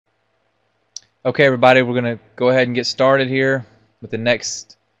Okay, everybody, we're going to go ahead and get started here with the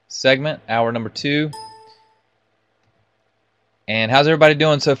next segment, hour number 2. And how's everybody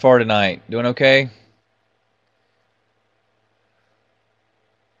doing so far tonight? Doing okay?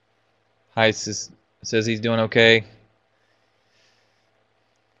 Hi, says he's doing okay.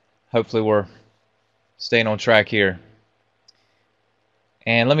 Hopefully we're staying on track here.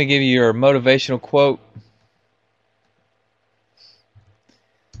 And let me give you your motivational quote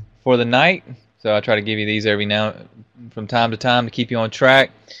for the night. So I try to give you these every now from time to time to keep you on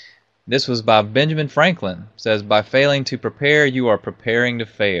track. This was by Benjamin Franklin. It says, "By failing to prepare, you are preparing to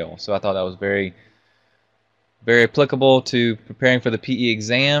fail." So I thought that was very applicable to preparing for the PE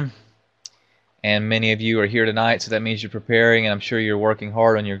exam. And many of you are here tonight, so that means you're preparing, and I'm sure you're working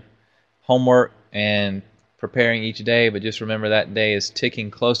hard on your homework and preparing each day. But just remember that day is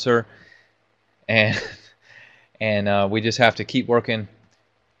ticking closer, and we just have to keep working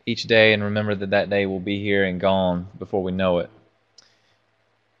each day and remember that that day will be here and gone before we know it.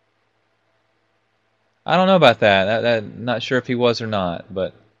 I don't know about that. Not sure if he was or not,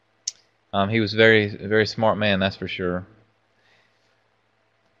 but he was very smart man, that's for sure.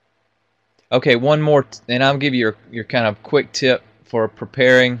 Okay, one more, and I'll give you your kind of quick tip for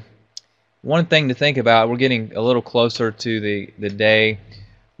preparing. One thing to think about, we're getting a little closer to the day,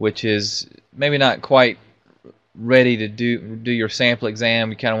 which is maybe not quite ready to do your sample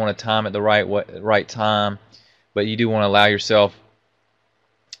exam. You kind of want to time it the right time, but you do want to allow yourself,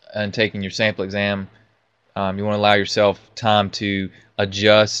 in taking your sample exam, you want to allow yourself time to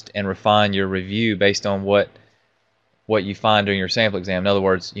adjust and refine your review based on what you find during your sample exam. In other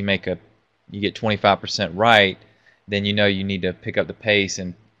words, you get 25% right, then you know you need to pick up the pace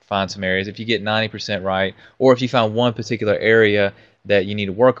and find some areas. If you get 90% right, or if you find one particular area that you need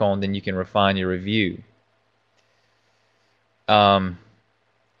to work on, then you can refine your review.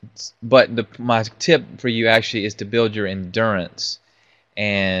 But my tip for you actually is to build your endurance.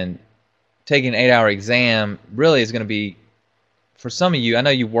 And taking an 8-hour exam really is going to be, for some of you, I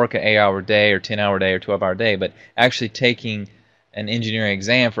know you work an 8-hour day or 10-hour day or 12-hour day, but actually taking an engineering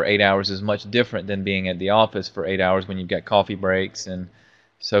exam for 8 hours is much different than being at the office for 8 hours when you've got coffee breaks and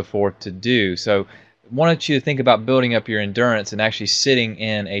so forth to do. So I wanted you to think about building up your endurance and actually sitting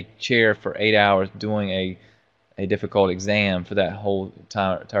in a chair for 8 hours doing a difficult exam for that whole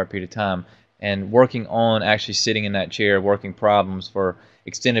entire period of time, and working on actually sitting in that chair, working problems for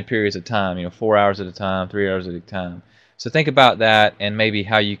extended periods of time, 4 hours at a time, 3 hours at a time. So think about that and maybe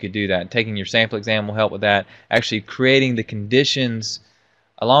how you could do that. Taking your sample exam will help with that. Actually creating the conditions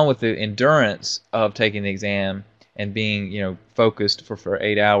along with the endurance of taking the exam and being focused for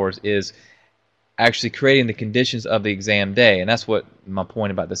 8 hours is actually creating the conditions of the exam day. And that's what my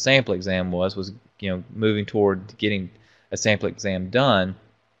point about the sample exam was moving toward getting a sample exam done.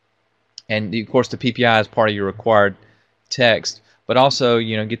 And of course the PPI is part of your required text, but also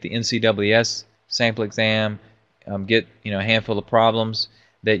get the NCSS sample exam. Get a handful of problems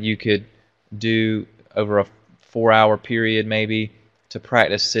that you could do over a 4-hour period maybe to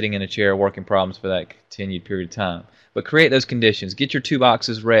practice sitting in a chair working problems for that continued period of time. But create those conditions. Get your 2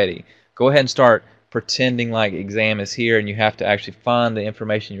 boxes ready. Go ahead and start pretending like exam is here and you have to actually find the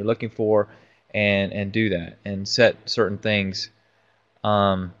information you're looking for and do that and set certain things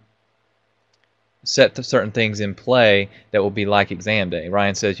in play that will be like exam day.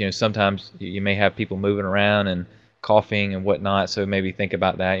 Ryan says, sometimes you may have people moving around and coughing and whatnot, so maybe think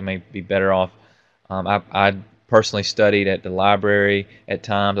about that. You may be better off. I personally studied at the library at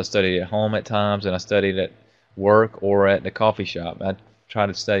times, I studied at home at times, and I studied at work or at the coffee shop. I tried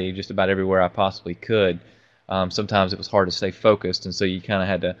to study just about everywhere I possibly could. Sometimes it was hard to stay focused, and so you kind of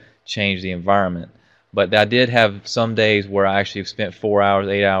had to change the environment. But I did have some days where I actually spent 4 hours,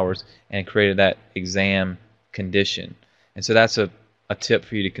 8 hours, and created that exam condition. And so that's a tip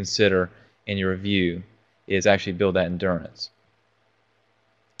for you to consider in your review, is actually build that endurance.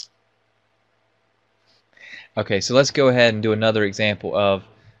 Okay, so let's go ahead and do another example of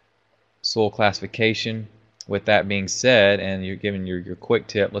soil classification. With that being said, and you're giving your quick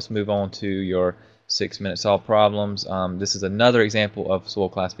tip, let's move on to your 6-minute solve problems. This is another example of soil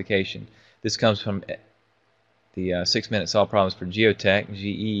classification. This comes from the 6-minute solve problems for Geotech,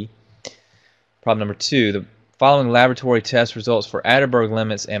 GE. Problem number 2, the following laboratory test results for Atterberg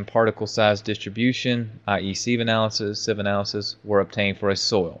limits and particle size distribution, i.e. sieve analysis, were obtained for a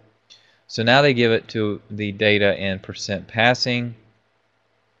soil. So now they give it to the data in percent passing.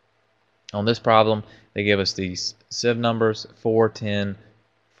 On this problem, they give us these sieve numbers, 4, 10,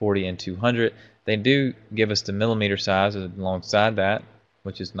 40, and 200. They do give us the millimeter size alongside that,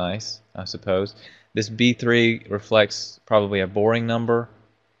 which is nice, I suppose. This B3 reflects probably a boring number,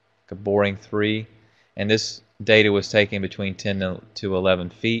 like a boring 3. And this data was taken between 10 to 11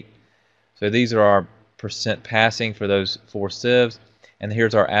 feet. So these are our percent passing for those 4 sieves. And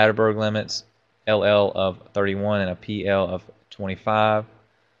here's our Atterberg limits, LL of 31 and a PL of 25.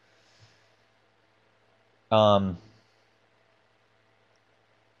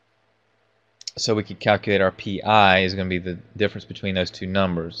 So we could calculate our PI is going to be the difference between those two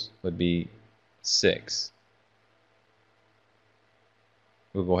numbers would be 6.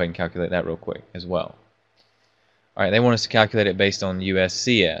 We'll go ahead and calculate that real quick as well. Alright, they want us to calculate it based on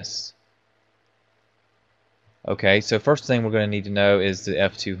USCS. Okay, so first thing we're going to need to know is the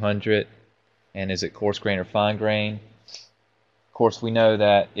F200, and is it coarse grain or fine grain? Of course, we know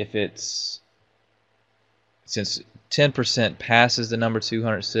that if it's, since 10% passes the number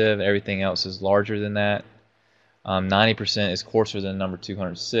 200 sieve, everything else is larger than that. 90% is coarser than the number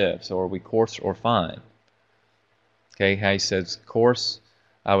 200 sieve. So are we coarse or fine? Okay, how he says coarse,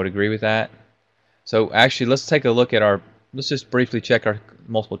 I would agree with that. So actually, let's take a look at let's just briefly check our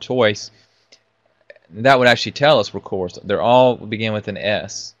multiple choice. That would actually tell us we're coarse. They're all begin with an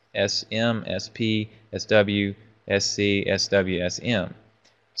S. SM, SP, SW, SC, SW, SM.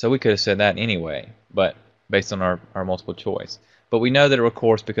 So we could have said that anyway, but based on our multiple choice. But we know that we're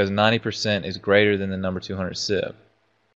coarse because 90% is greater than the number 200 sieve.